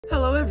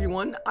Hello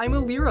everyone, I'm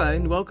Alira,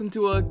 and welcome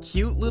to a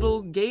cute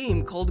little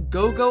game called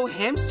Go-Go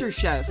Hamster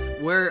Chef,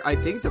 where I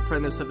think the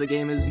premise of the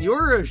game is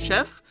you're a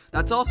chef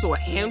that's also a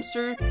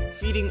hamster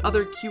feeding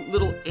other cute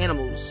little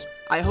animals.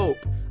 I hope.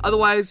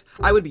 Otherwise,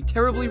 I would be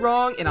terribly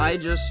wrong, and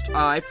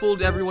I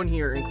fooled everyone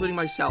here, including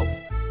myself.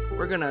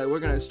 We're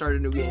gonna start a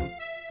new game.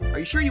 Are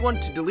you sure you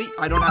want to delete?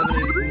 I don't have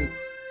any new...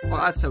 Oh,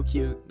 that's so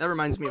cute. That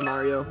reminds me of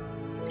Mario.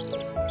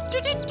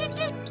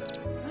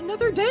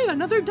 Another day,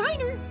 another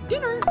dinner.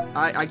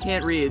 I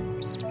can't read.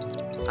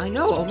 I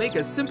know, I'll make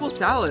a simple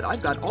salad.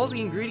 I've got all the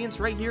ingredients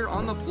right here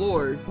on the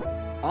floor.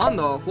 On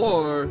the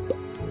floor.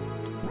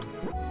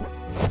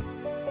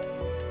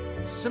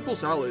 Simple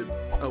salad.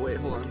 Oh wait,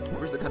 hold on.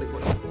 Where's the cutting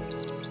board?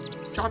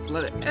 Chopped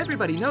lettuce.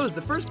 Everybody knows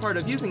the first part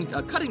of using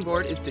a cutting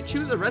board is to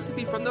choose a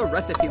recipe from the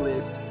recipe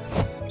list.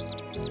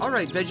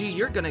 Alright, Veggie,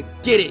 you're gonna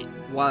get it.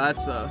 Wow,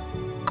 that's I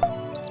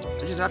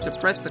just have to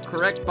press the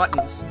correct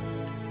buttons.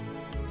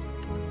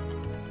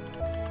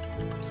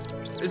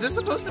 Is this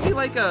supposed to be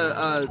like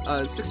a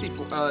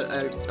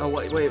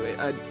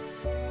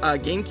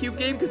GameCube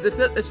game? Because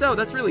if so,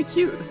 that's really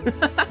cute.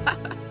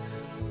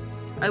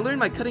 I learned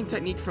my cutting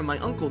technique from my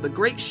uncle, the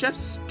great chef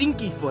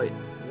Stinkyfoot.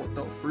 What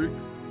the freak?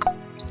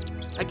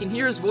 I can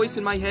hear his voice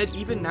in my head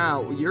even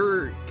now.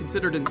 You're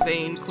considered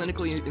insane,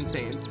 clinically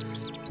insane.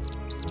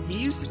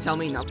 He used to tell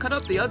me, now cut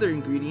up the other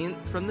ingredient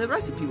from the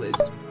recipe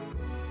list.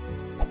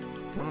 I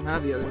don't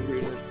have the other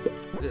ingredient.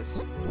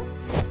 This.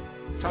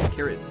 Chopped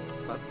carrot.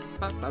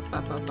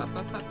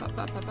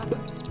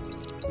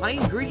 My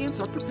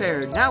ingredients are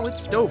prepared. Now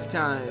it's stove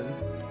time.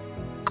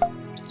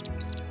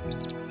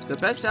 The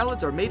best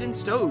salads are made in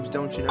stoves,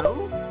 don't you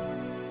know?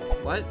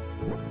 What?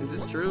 Is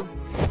this true?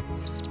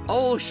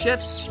 Old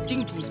Chef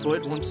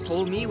Stinkyfoot once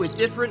told me with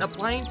different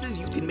appliances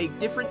you can make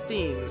different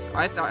things.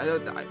 I thought it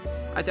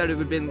would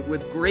have been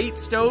with great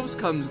stoves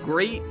comes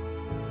great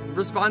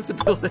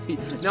responsibility.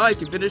 Now I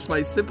can finish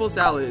my simple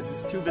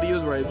salads. 2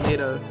 videos where I've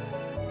made a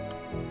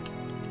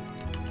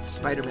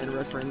Spider-Man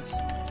reference.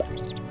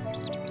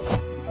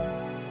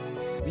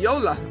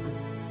 Viola!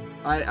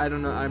 I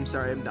don't know, I'm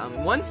sorry, I'm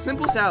dumb. One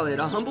simple salad,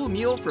 a humble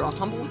meal for a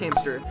humble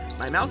hamster.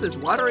 My mouth is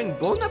watering.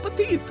 Bon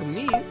appetit to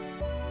me.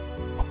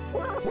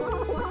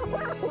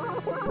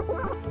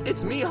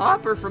 It's me,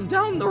 Hopper, from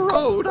down the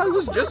road. I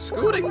was just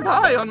scooting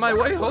by on my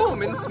way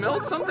home and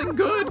smelled something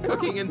good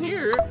cooking in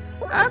here.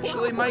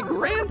 Actually, my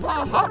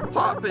grandpa Hop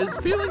Pop is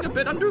feeling a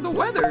bit under the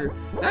weather.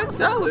 That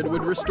salad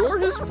would restore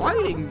his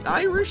fighting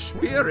Irish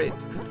spirit.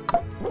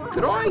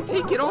 Could I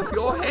take it off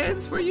your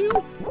hands for you?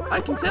 I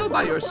can tell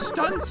by your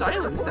stunned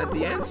silence that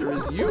the answer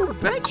is you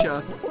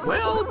betcha.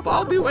 Well,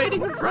 I'll be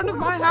waiting in front of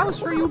my house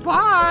for you.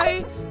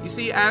 Bye. You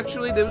see,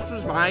 actually, this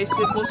was my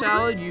simple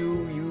salad.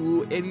 You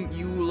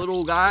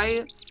little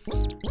guy.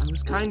 I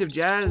was kind of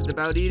jazzed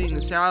about eating the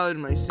salad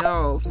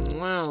myself.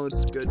 Well,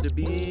 it's good to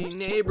be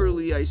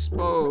neighborly, I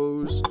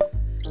suppose.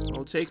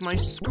 I'll take my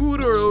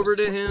scooter over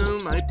to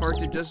him. I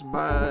parked it just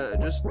by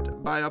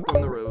up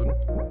on the road.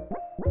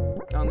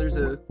 Oh, there's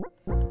a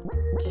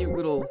cute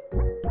little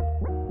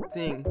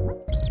thing.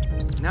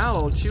 Now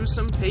I'll choose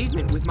some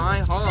pavement with my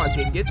hog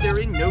and get there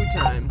in no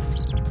time.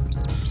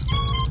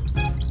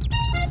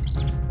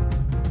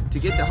 To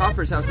get to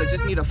Hopper's house, I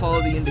just need to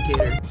follow the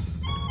indicator.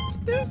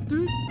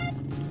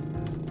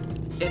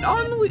 And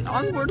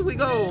onward we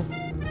go.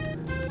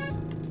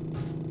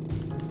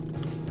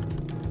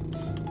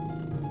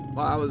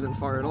 Wow, I wasn't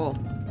far at all.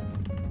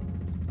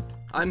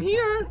 I'm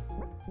here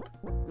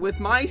with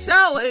my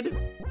salad.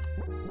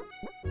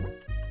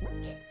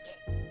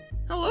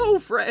 Hello,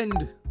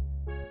 friend.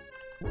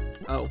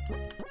 Oh.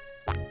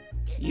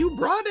 You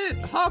brought it.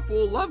 Hop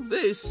will love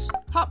this.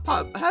 Hop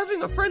Pop,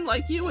 having a friend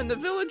like you in the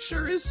village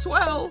sure is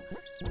swell.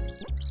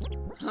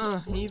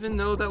 Even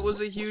though that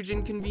was a huge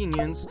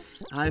inconvenience,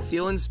 I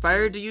feel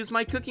inspired to use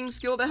my cooking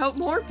skill to help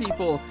more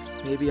people.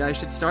 Maybe I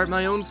should start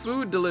my own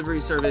food delivery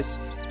service.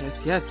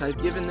 Yes,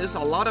 I've given this a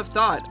lot of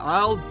thought.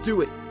 I'll do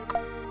it.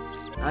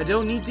 I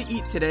don't need to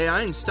eat today.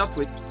 I am stuffed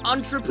with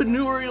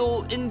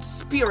entrepreneurial in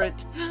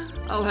spirit.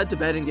 I'll head to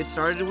bed and get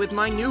started with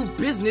my new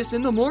business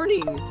in the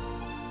morning.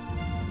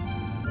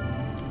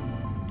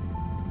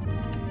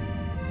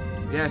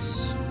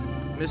 Yes,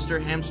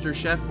 Mr. Hamster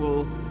Chef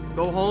will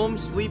go home,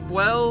 sleep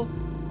well,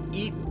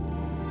 eat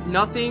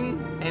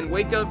nothing, and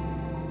wake up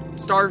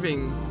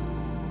starving.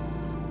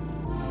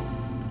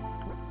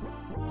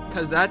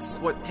 Because that's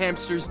what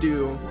hamsters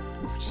do.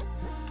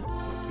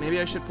 Maybe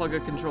I should plug a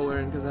controller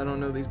in because I don't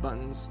know these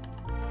buttons.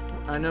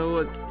 I know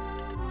what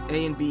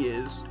A and B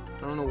is.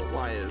 I don't know what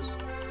Y is.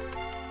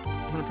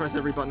 I'm gonna press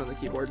every button on the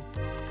keyboard.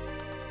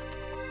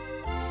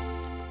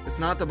 It's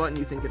not the button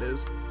you think it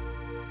is.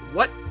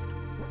 What?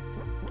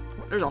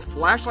 There's a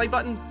flashlight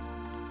button?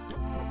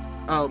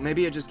 Oh,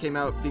 maybe it just came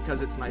out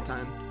because it's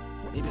nighttime.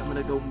 Maybe I'm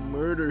gonna go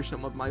murder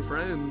some of my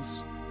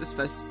friends. This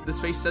face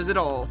says it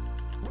all.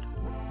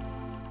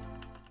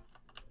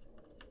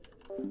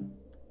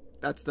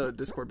 That's the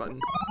Discord button.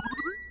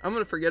 I'm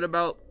gonna forget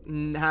about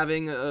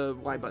having a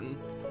Y button.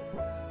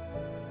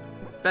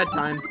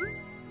 Bedtime.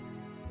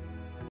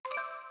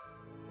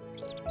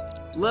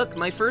 Look,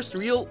 my first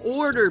real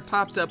order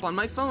popped up on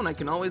my phone. I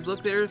can always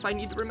look there if I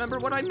need to remember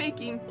what I'm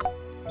making.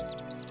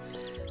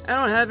 I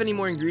don't have any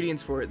more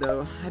ingredients for it,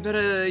 though. I bet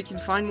I can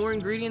find more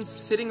ingredients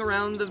sitting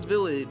around the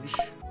village.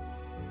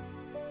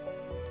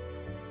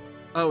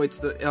 Oh, it's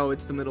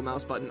the middle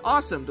mouse button.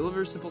 Awesome!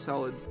 Deliver simple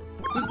salad.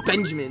 Who's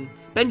Benjamin?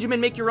 Benjamin,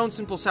 make your own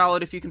simple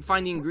salad if you can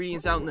find the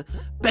ingredients out in the...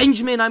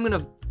 Benjamin, I'm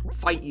gonna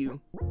fight you.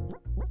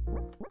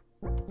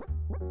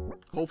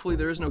 Hopefully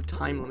there is no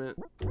time limit.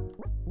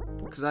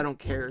 Because I don't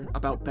care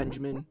about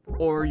Benjamin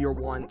or your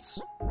wants.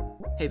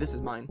 Hey, this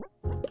is mine.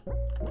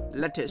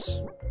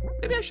 Lettuce.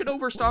 Maybe I should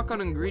overstock on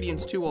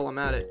ingredients too while I'm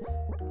at it.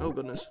 Oh,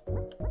 goodness.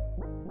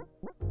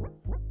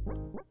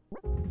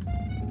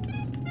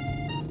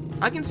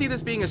 I can see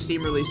this being a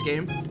Steam release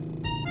game.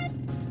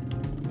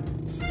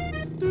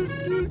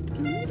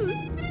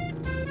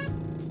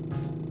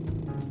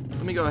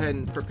 Let me go ahead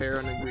and prepare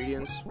on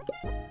ingredients.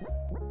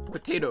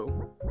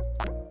 Potato.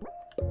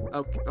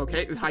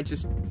 Okay, I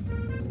just...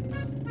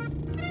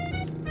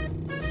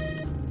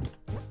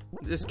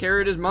 This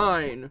carrot is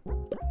mine.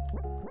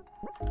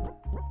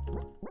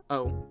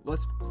 Oh,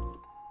 let's...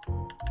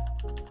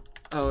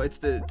 Oh, it's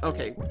the...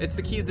 Okay, it's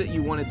the keys that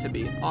you want it to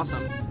be.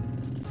 Awesome.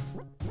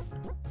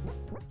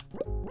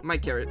 My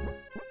carrot.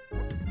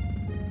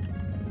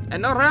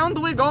 And around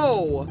we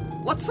go!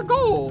 What's the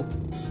goal?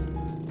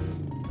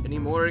 Any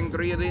more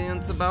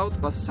ingredients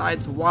about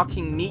besides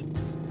walking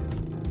meat?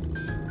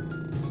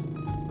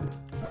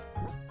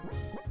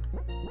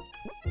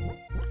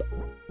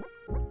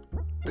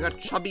 I got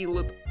chubby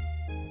lip.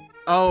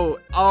 Oh,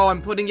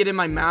 I'm putting it in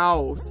my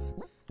mouth.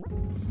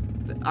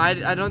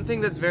 I don't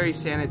think that's very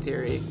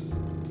sanitary.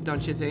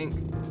 Don't you think?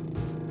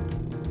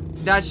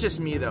 That's just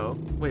me, though.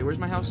 Wait, where's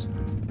my house?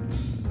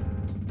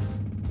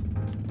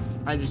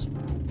 I just...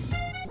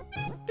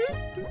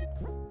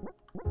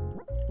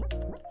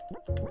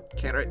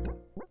 Carrot.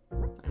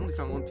 I only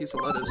found one piece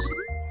of lettuce.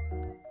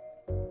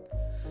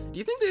 Do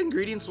you think the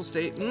ingredients will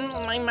stay?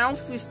 My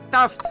mouth is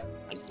stuffed.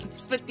 I can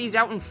spit these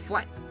out in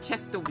flat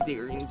chest over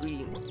there.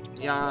 Ingredients.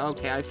 Yeah,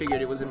 okay, I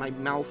figured it was in my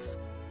mouth.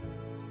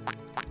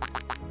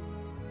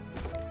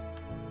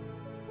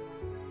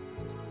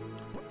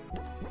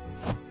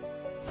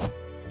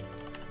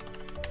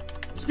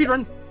 Speed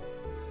run.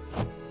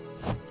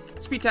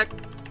 Speed tech.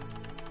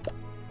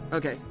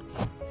 Okay.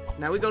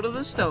 Now we go to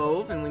the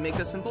stove and we make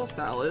a simple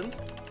salad.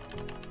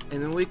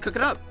 And then we cook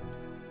it up.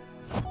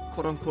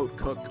 Quote unquote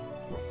cook.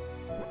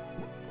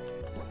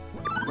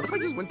 What if I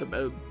just went to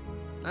bed?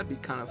 That'd be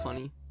kind of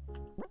funny.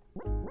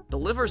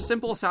 Deliver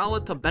simple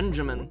salad to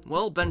Benjamin.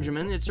 Well,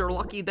 Benjamin, it's your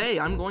lucky day.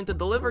 I'm going to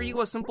deliver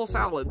you a simple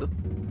salad.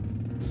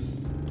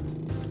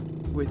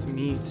 With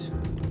meat.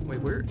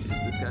 Wait, where is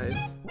this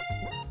guy?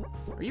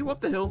 Are you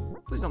up the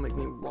hill? Please don't make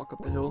me walk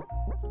up the hill.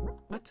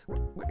 What?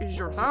 Where is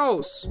your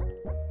house?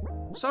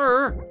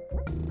 Sir?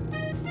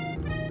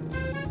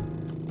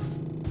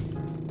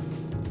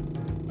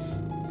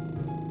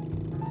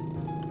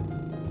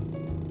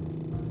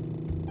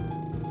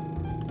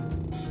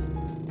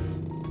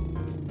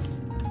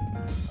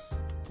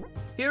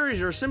 Here is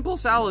your simple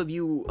salad,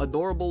 you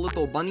adorable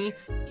little bunny.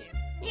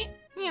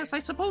 Yes, I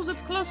suppose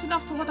it's close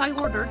enough to what I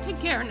ordered. Take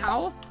care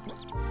now.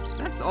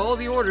 That's all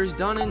the orders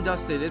done and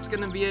dusted. It's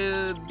gonna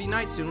be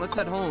night soon. Let's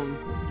head home.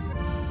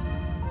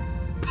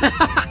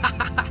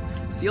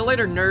 See you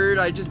later, nerd.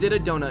 I just did a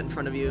donut in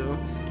front of you.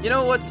 You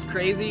know what's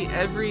crazy?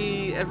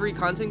 Every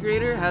content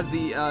creator has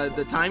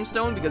the time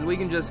stone because we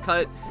can just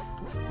cut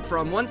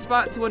from one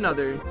spot to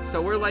another.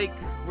 So we're like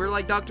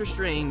Doctor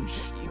Strange,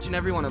 each and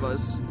every one of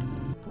us.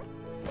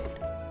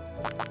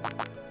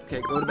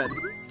 Okay, go to bed.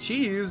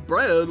 Cheese,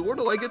 bread, where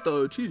do I get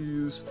the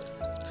cheese?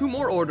 2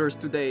 more orders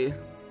today.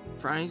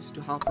 Fries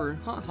to Hopper.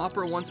 Huh,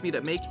 Hopper wants me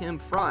to make him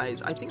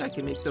fries. I think I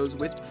can make those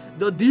with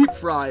the deep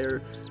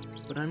fryer.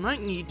 But I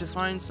might need to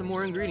find some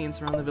more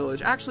ingredients around the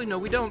village. Actually, no,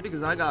 we don't,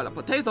 because I got a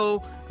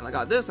potato, and I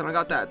got this, and I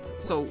got that.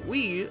 So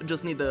we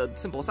just need the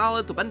simple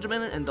salad to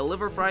Benjamin and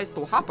deliver fries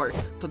to Hopper.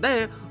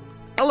 Today,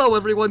 hello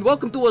everyone,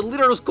 welcome to a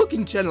Litter's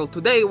cooking channel.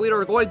 Today we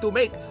are going to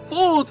make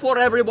food for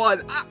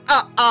everyone.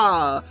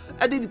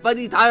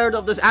 Anybody tired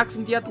of this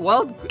accent yet?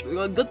 Well,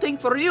 good thing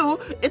for you,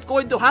 it's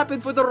going to happen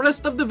for the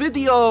rest of the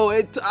video.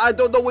 I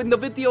don't know when the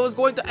video is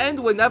going to end,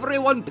 when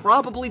everyone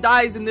probably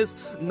dies in this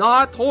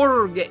not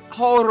horror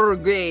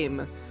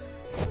game.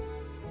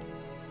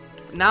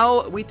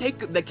 Now we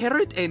take the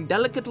carrot and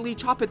delicately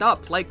chop it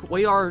up like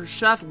we are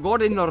Chef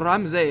Gordon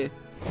Ramsay.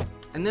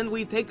 And then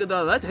we take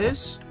the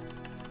lettuce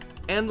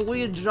and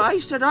we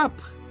dice it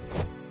up.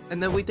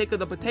 And then we take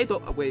the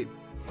potato. Wait,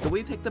 do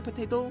we take the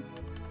potato?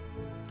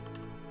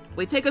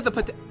 We take the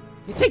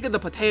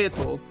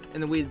potato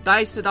and then we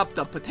dice it up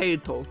the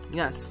potato.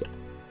 Yes.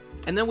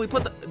 And then we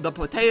put the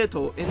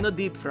potato in the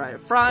deep fryer.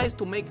 Fries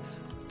to make...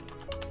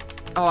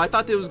 Oh, I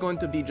thought it was going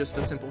to be just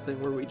a simple thing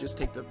where we just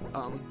take the,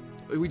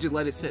 we just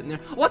let it sit in there.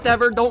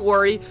 Whatever, don't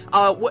worry.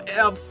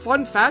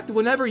 Fun fact,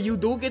 whenever you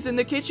do get in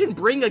the kitchen,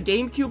 bring a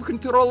GameCube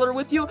controller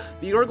with you.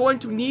 You're going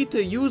to need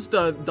to use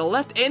the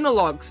left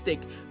analog stick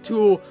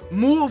to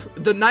move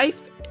the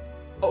knife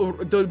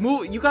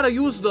You gotta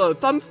use the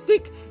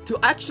thumbstick to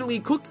actually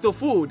cook the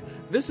food.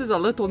 This is a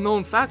little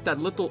known fact that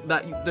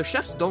the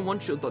chefs don't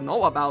want you to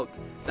know about.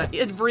 That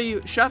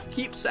every chef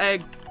keeps a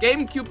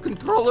GameCube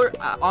controller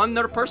on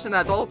their person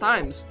at all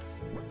times.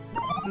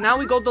 Now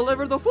we go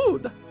deliver the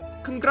food.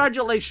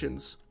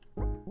 Congratulations.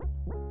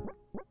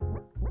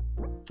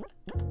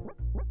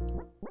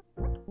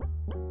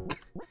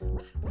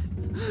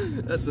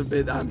 That's a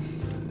bit,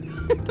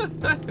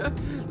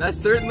 that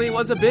certainly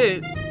was a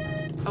bit.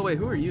 Oh wait,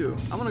 who are you?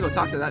 I want to go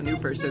talk to that new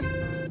person.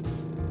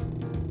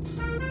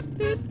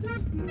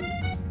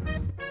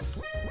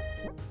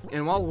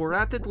 And while we're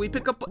at it, we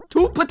pick up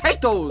 2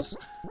 potatoes!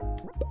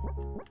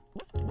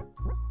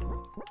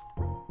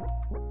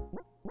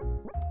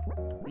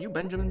 Are you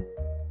Benjamin?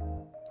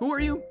 Who are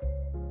you?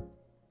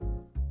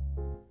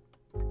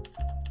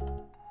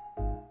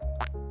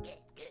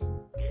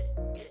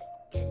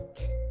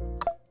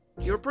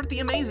 You're pretty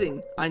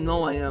amazing. I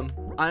know I am.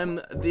 I'm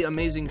the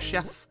amazing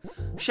chef.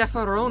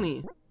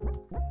 Chef-a-roni.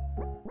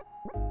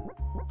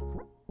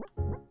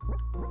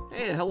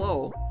 Hey,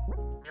 hello.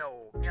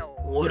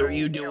 What are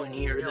you doing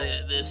here?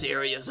 This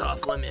area's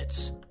off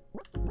limits.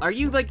 Are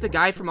you like the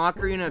guy from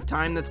Ocarina of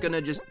Time that's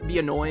gonna just be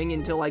annoying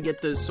until I get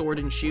the sword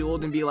and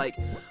shield and be like,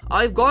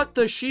 I've got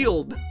the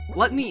shield.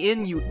 Let me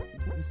in, you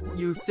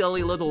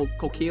silly little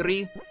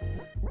kokiri.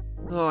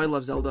 Oh, I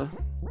love Zelda.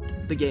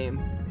 The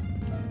game.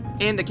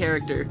 And the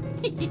character.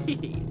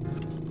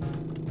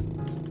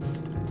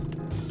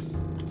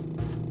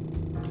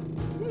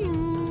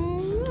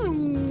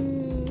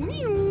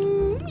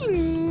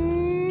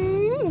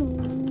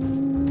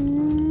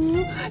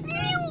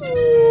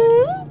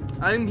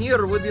 I'm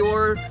here with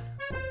your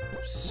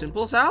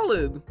simple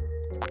salad.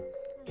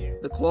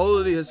 The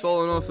quality has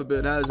fallen off a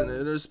bit, hasn't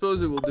it? I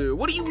suppose it will do.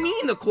 What do you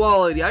mean the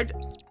quality? I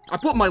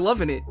put my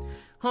love in it.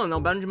 Huh, now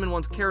Benjamin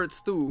wants carrot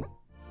stew.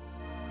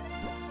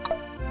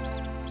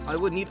 I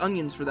would need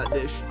onions for that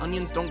dish.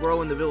 Onions don't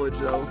grow in the village,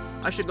 though.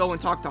 I should go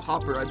and talk to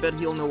Hopper. I bet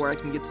he'll know where I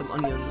can get some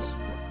onions.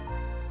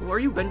 Who are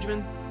you,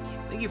 Benjamin?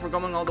 Thank you for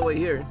coming all the way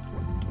here.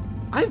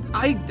 I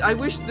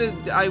wish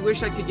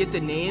I could get the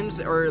names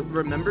or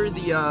remember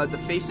the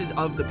faces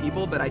of the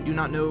people, but I do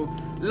not know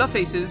the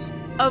faces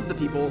of the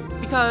people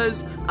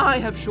because I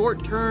have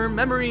short-term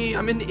memory.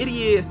 I'm an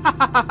idiot. Ha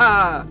ha ha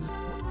ha.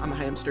 I'm a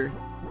hamster.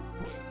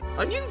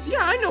 Onions?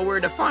 Yeah, I know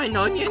where to find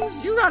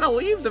onions. You gotta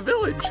leave the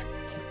village.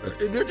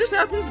 And there just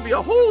happens to be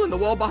a hole in the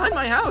wall behind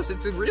my house.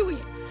 It's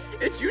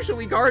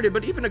usually guarded,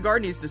 but even a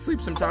guard needs to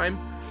sleep sometime.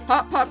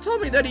 Hop Pop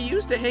told me that he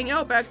used to hang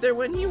out back there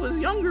when he was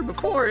younger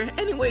before.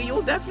 Anyway,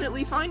 you'll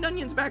definitely find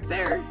onions back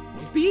there.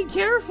 Be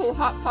careful,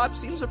 Hop Pop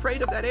seems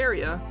afraid of that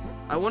area.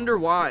 I wonder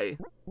why.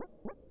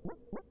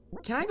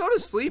 Can I go to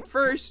sleep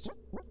first?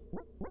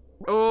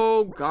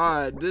 Oh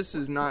god, this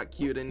is not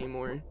cute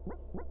anymore.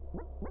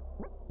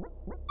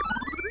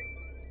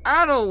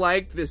 I don't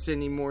like this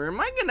anymore. Am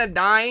I gonna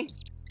die?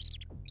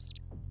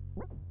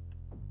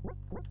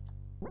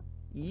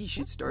 Yeesh,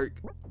 it's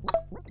dark.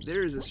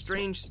 There's a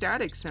strange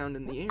static sound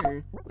in the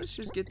air. Let's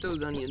just get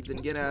those onions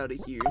and get out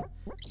of here.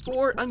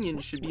 4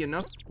 onions should be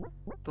enough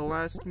to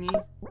last me.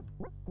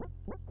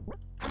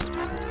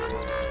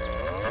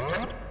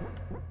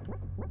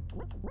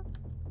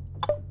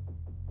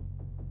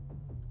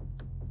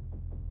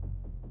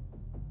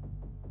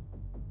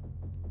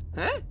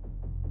 Huh?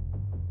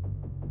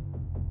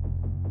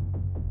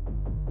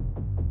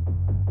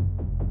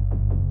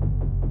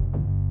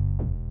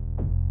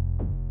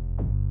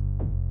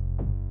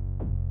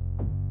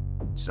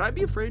 Should I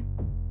be afraid?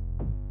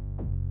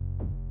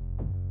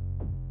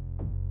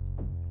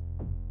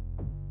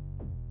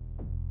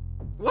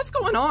 What's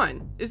going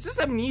on? Is this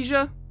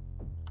amnesia?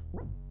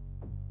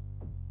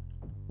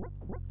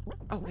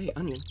 Oh, hey,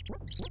 onion.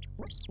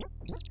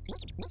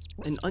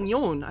 An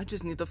onion. I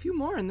just need a few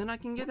more and then I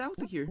can get out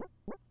of here.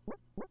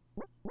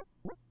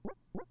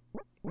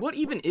 What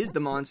even is the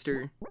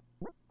monster?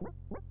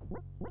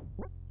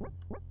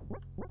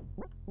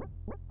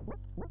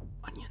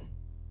 Onion.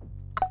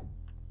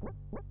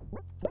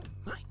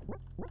 Mine.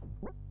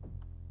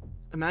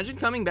 Imagine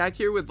coming back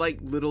here with like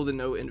little to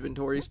no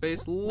inventory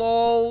space.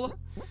 LOL.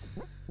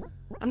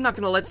 I'm not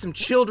gonna let some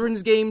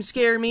children's game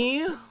scare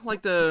me.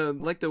 Like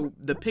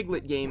the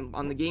Piglet game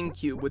on the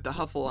GameCube with the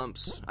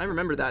Huffalumps. I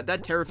remember that.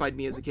 That terrified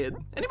me as a kid.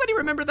 Anybody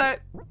remember that?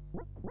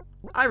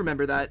 I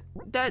remember that.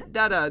 That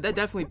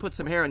definitely put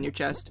some hair on your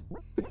chest.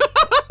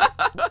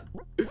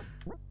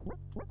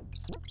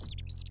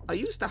 I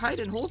used to hide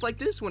in holes like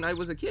this when I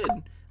was a kid.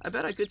 I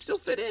bet I could still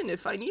fit in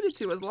if I needed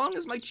to, as long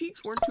as my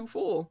cheeks weren't too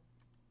full.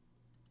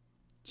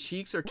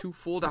 Cheeks are too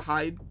full to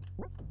hide?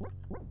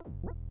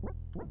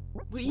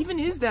 What even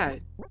is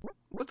that?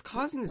 What's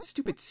causing this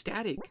stupid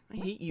static? I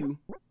hate you.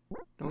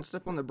 Don't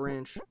step on the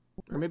branch.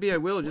 Or maybe I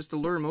will, just to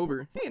lure him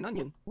over. Hey, an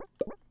onion.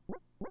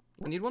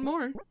 I need one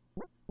more.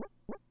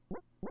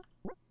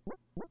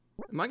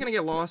 Am I gonna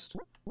get lost?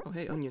 Oh,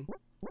 hey, onion.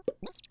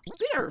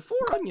 There, 4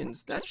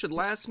 onions. That should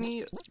last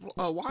me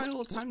a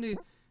while. Time to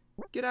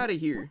get out of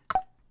here.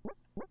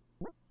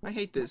 I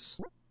hate this.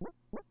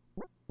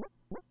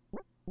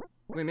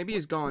 Wait, maybe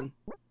he's gone.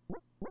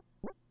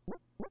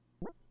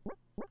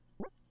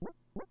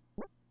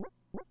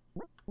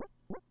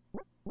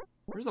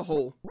 Where's the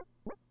hole?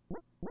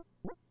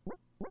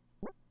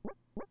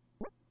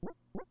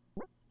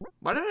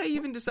 Why did I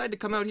even decide to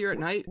come out here at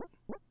night?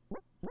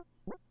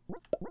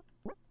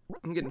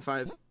 I'm getting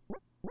 5.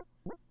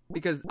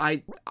 Because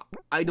I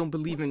don't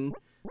believe in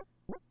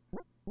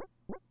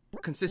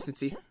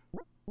consistency.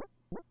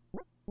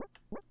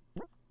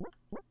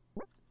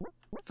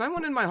 If I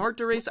wanted my heart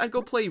to race, I'd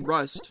go play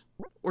Rust.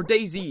 Or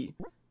DayZ.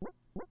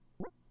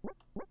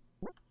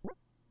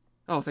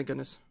 Oh, thank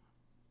goodness.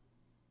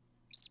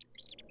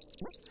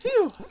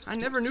 Phew, I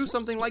never knew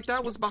something like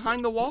that was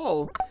behind the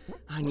wall.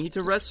 I need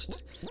to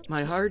rest.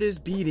 My heart is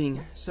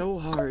beating so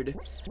hard.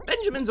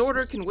 Benjamin's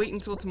order can wait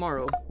until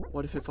tomorrow.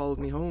 What if it followed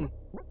me home?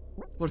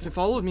 What if it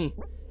followed me?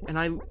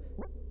 And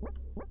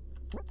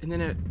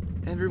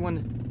then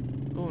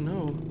everyone... Oh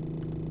no.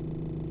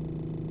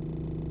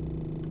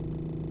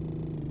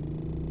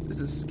 This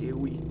is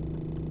scary.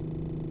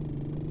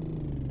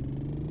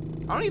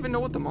 I don't even know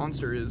what the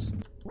monster is.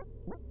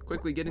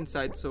 Quickly get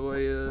inside so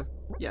I,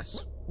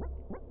 yes.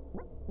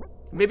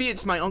 Maybe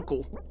it's my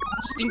uncle.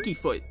 Stinky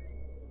Foot.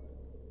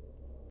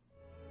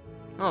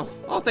 Oh,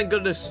 thank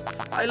goodness.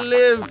 I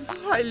live.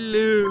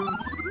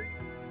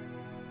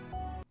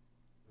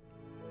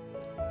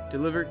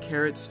 Deliver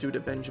carrot stew to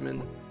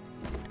Benjamin.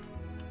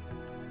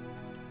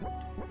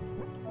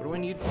 What do I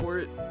need for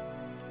it?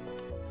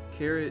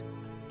 Carrot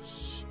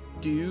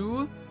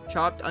stew?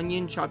 Chopped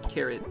onion, chopped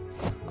carrot.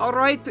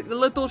 Alright,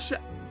 little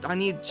I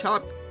need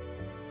chopped...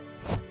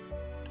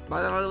 Do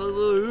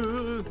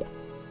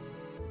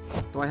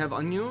I have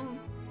onion?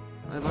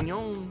 I have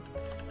onion.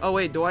 Oh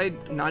wait, do I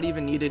not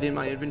even need it in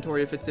my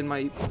inventory if it's in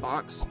my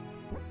box?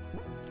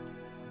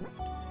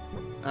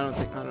 I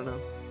don't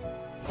know.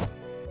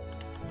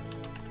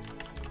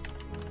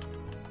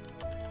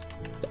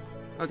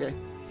 Okay.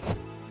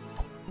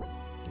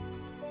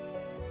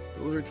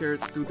 Deliver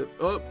carrots through the...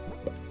 Oh!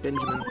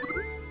 Benjamin.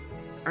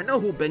 I know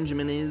who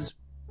Benjamin is.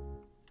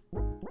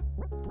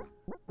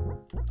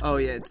 Oh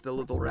yeah, it's the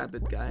little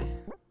rabbit guy.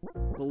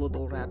 The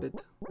little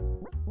rabbit.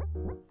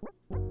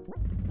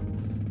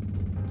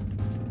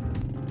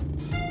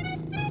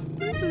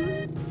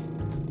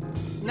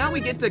 Now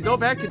we get to go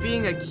back to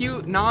being a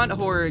cute,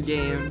 non-horror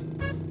game.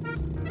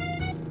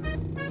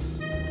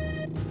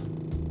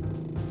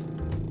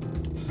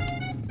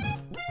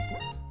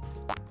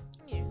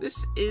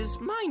 This is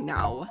mine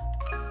now.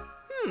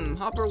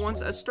 Hopper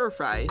wants a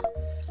stir-fry.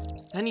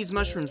 That needs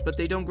mushrooms, but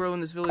they don't grow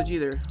in this village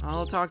either.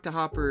 I'll talk to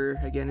Hopper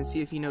again and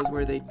see if he knows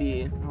where they'd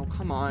be. Oh,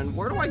 come on.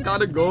 Where do I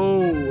gotta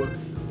go?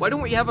 Why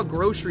don't we have a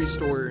grocery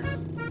store?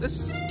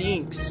 This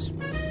stinks.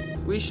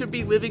 We should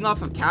be living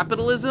off of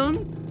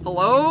capitalism?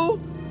 Hello?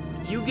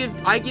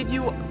 I give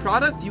you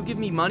product, you give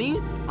me money.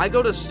 I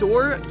go to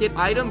store, get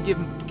item, give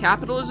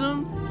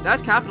capitalism.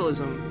 That's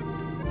capitalism.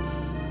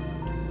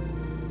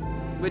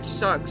 Which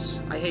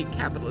sucks. I hate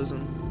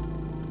capitalism.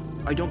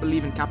 I don't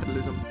believe in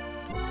capitalism.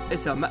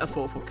 It's a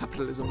metaphor for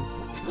capitalism.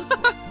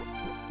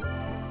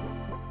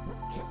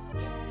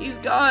 He's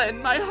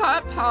gone, my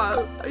hot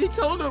pot. I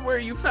told him where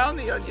you found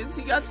the onions.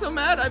 He got so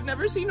mad. I've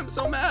never seen him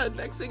so mad.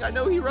 Next thing I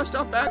know, he rushed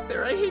off back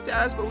there. I hate to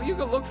ask, but will you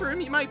go look for him?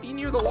 He might be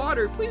near the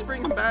water. Please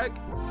bring him back.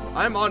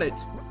 I'm on it.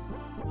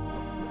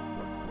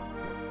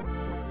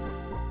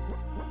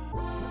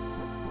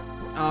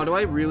 Oh, do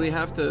I really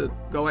have to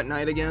go at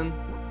night again?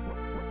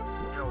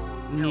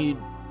 Need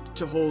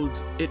to hold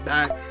it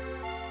back.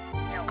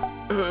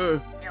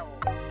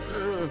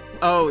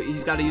 Oh,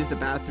 he's got to use the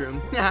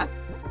bathroom.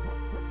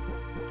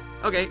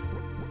 Okay.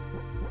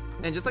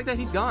 And just like that,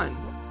 he's gone.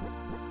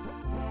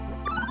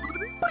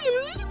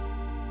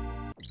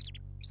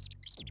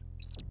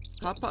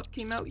 Pop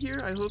came out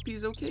here. I hope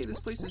he's okay. This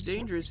place is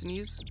dangerous, and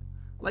he's,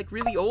 like,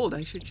 really old.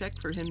 I should check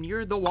for him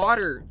near the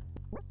water.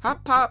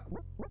 Hop Pop.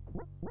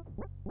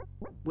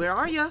 Where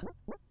are ya?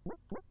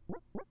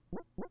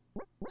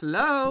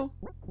 Hello?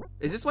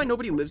 Is this why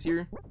nobody lives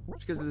here?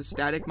 Because of the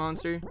static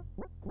monster?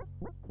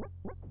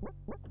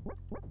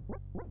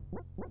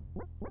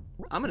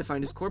 I'm gonna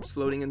find his corpse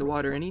floating in the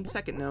water any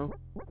second now.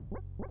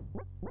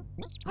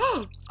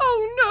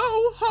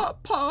 Oh no,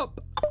 Hop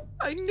Pop!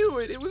 I knew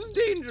it. It was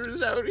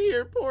dangerous out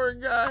here, poor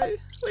guy.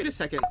 Wait a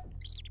second.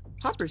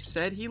 Hopper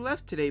said he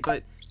left today,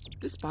 but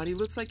this body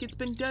looks like it's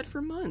been dead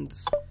for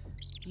months.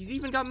 He's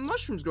even got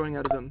mushrooms growing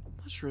out of him.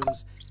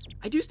 Mushrooms.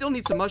 I do still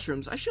need some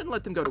mushrooms. I shouldn't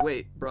let them go to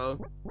waste,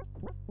 bro.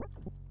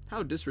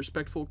 How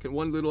disrespectful can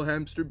one little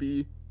hamster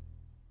be?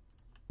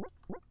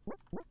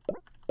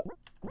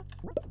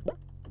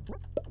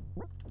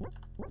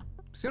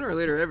 Sooner or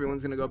later,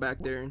 everyone's gonna go back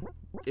there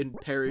and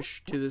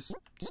perish to this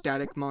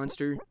static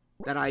monster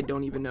that I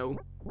don't even know.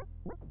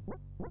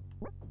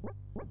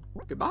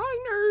 Goodbye,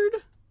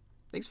 nerd.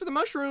 Thanks for the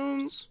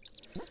mushrooms.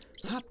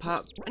 Hop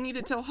Pop, I need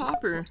to tell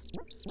Hopper.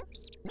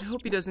 I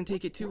hope he doesn't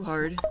take it too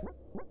hard.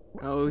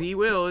 Oh, he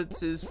will. It's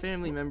his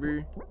family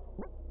member.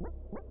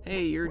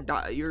 Hey,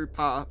 you're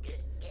Pop.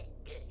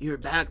 You're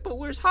back, but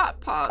where's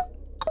Hop Pop?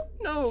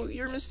 No,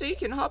 you're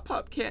mistaken. Hop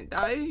Pop can't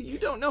die. You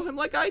don't know him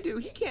like I do.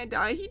 He can't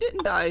die. He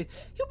didn't die.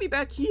 He'll be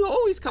back. He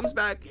always comes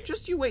back.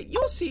 Just you wait.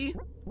 You'll see.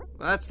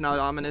 Well, that's not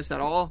ominous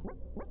at all.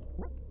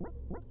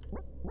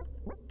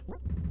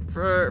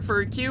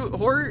 For a cute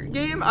horror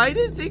game, I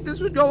didn't think this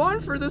would go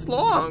on for this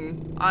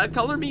long.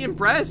 Color me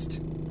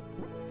impressed.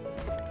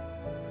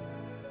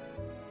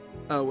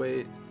 Oh,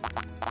 wait.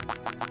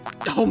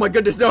 Oh my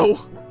goodness,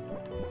 no!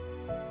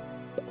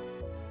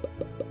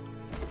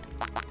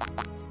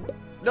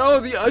 No,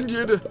 the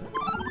onion!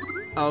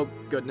 Oh,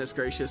 goodness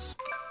gracious.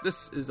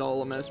 This is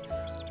all a mess.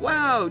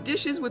 Wow,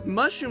 dishes with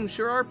mushrooms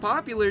sure are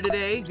popular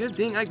today. Good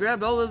thing I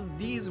grabbed all of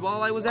these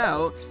while I was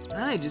out.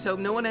 I just hope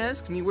no one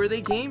asks me where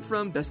they came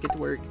from. Best get to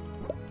work.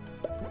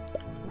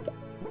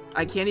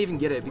 I can't even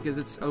get it because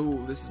it's...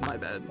 Oh, this is my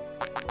bad.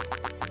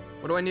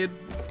 What do I need?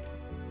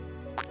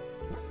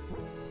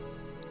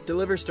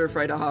 Deliver stir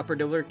fry to Hopper.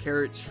 Deliver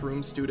carrot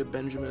shroom stew to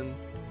Benjamin.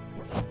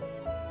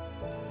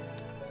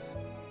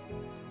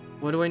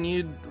 What do I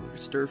need?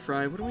 Stir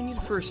fry. What do I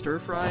need for a stir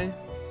fry?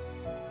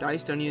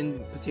 Diced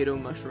onion, potato,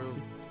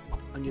 mushroom.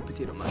 Onion,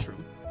 potato,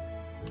 mushroom.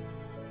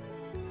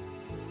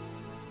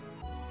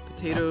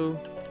 Potato.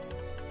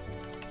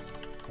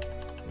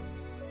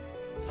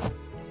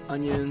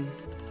 Onion.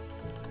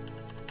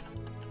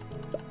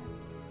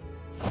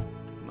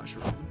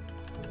 Mushroom.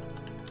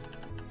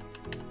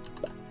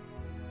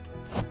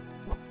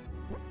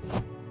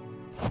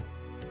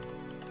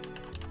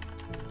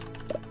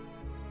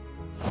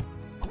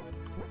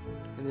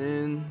 And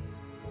then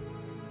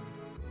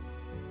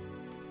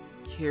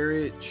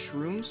carrot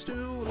shroom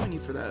stew? What do I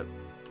need for that?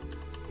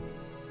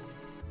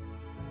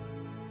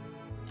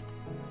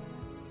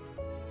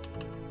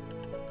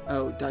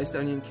 Oh, diced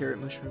onion, carrot,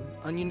 mushroom.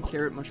 Onion,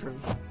 carrot, mushroom.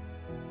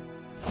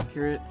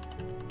 Carrot.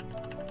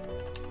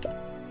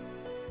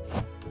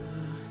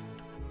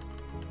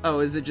 Oh,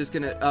 is it just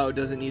gonna... Oh,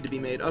 does it need to be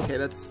made? Okay,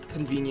 that's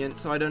convenient,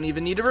 so I don't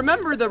even need to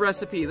remember the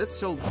recipe. That's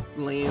so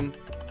lame.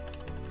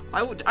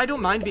 I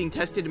don't mind being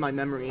tested in my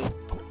memory.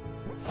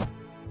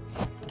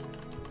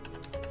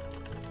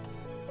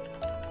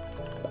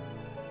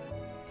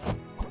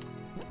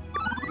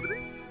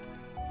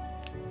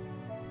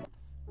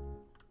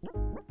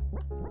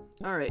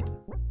 Alright.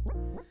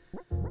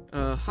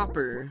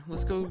 Hopper.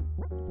 Let's go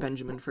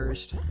Benjamin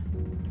first.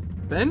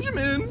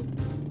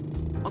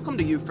 Benjamin! I'll come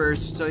to you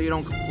first so you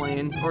don't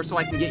complain, or so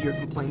I can get your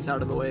complaints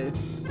out of the way.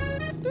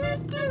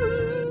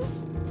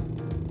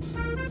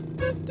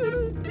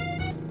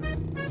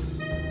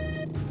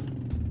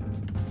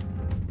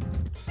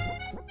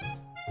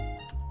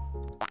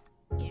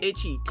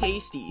 Itchy,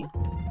 tasty.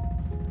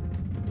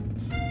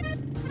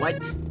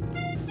 What?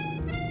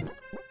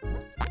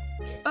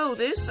 Oh,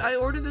 this? I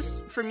ordered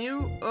this from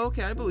you?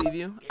 Okay, I believe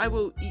you. I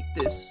will eat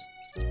this.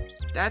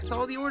 That's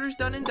all the orders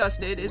done and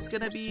dusted. It's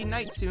gonna be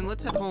night soon.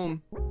 Let's head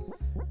home.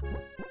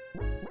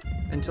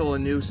 Until a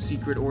new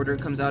secret order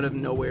comes out of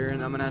nowhere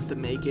and I'm gonna have to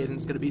make it and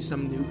it's gonna be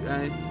some new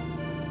guy.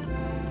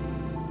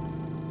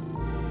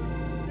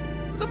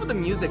 What's up with the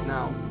music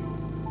now?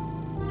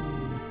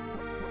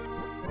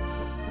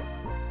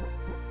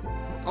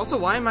 Also,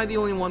 why am I the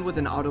only one with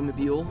an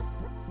automobile?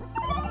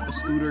 A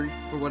scooter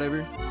or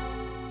whatever?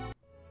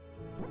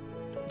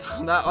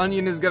 That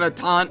onion is gonna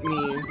taunt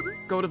me.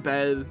 Go to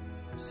bed.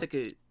 Sick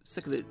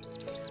of it.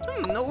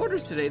 No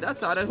orders today.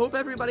 That's odd. I hope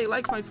everybody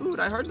likes my food.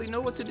 I hardly know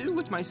what to do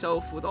with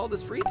myself with all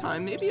this free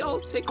time. Maybe I'll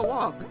take a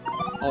walk.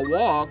 A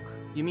walk?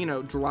 You mean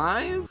a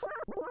drive?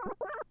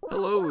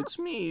 Hello, it's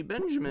me,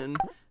 Benjamin.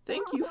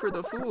 Thank you for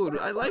the food.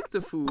 I like the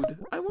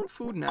food. I want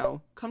food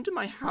now. Come to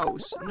my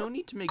house. No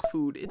need to make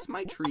food. It's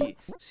my treat.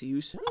 See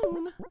you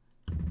soon.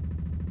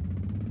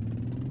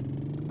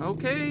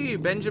 Okay,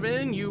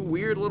 Benjamin, you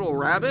weird little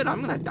rabbit.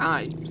 I'm gonna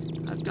die.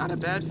 I've got a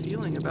bad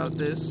feeling about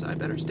this. I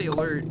better stay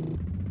alert.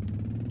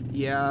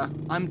 Yeah,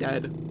 I'm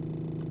dead.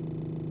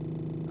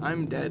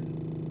 I'm dead.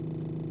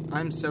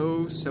 I'm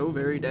so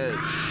very dead.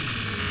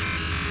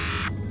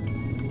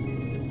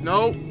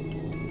 Nope.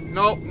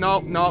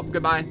 Nope.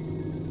 Goodbye.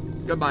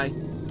 Goodbye.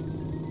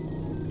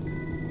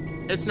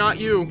 It's not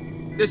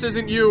you. This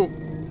isn't you.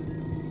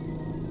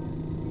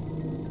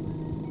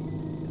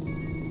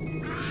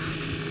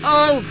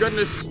 Oh,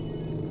 goodness.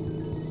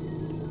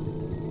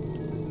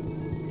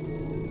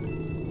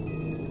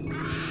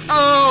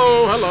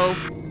 Oh, hello.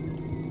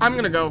 I'm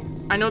gonna go.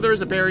 I know there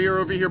was a barrier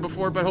over here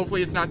before, but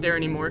hopefully it's not there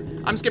anymore.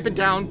 I'm skipping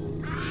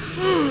town.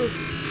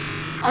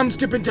 I'm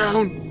skipping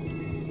town.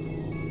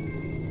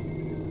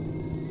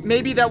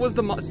 Maybe that was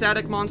the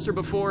static monster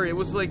before. It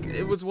was like,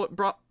 it was what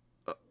brought...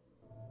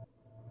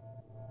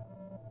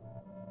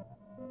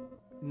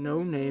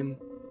 No name.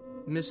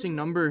 Missing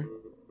number.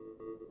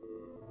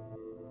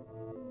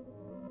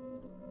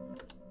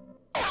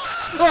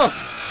 Oh!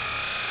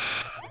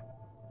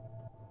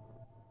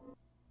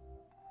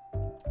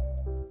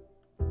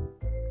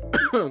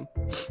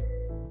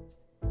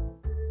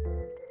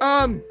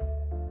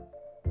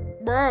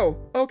 Wow,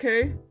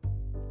 okay.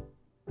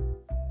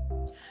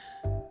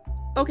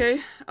 Okay,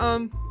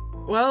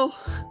 well,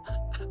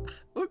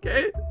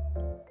 okay.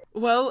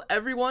 Well,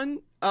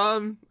 everyone,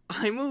 I'm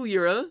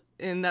Alira,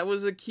 and that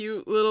was a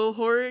cute little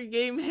horror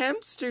game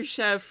Hamster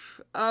Chef.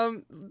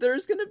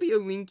 There's gonna be a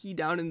linky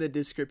down in the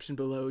description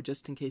below,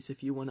 just in case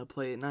if you want to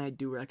play it, and I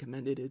do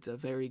recommend it. It's a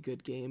very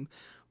good game.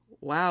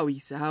 Wowie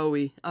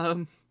zowie.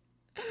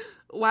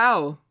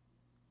 Wow.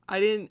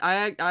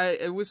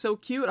 It was so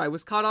cute. I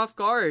was caught off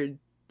guard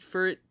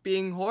for it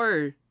being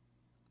horror.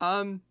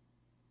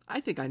 I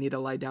think I need to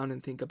lie down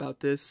and think about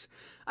this.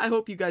 I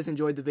hope you guys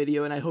enjoyed the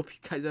video, and I hope you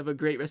guys have a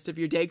great rest of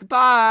your day.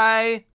 Goodbye!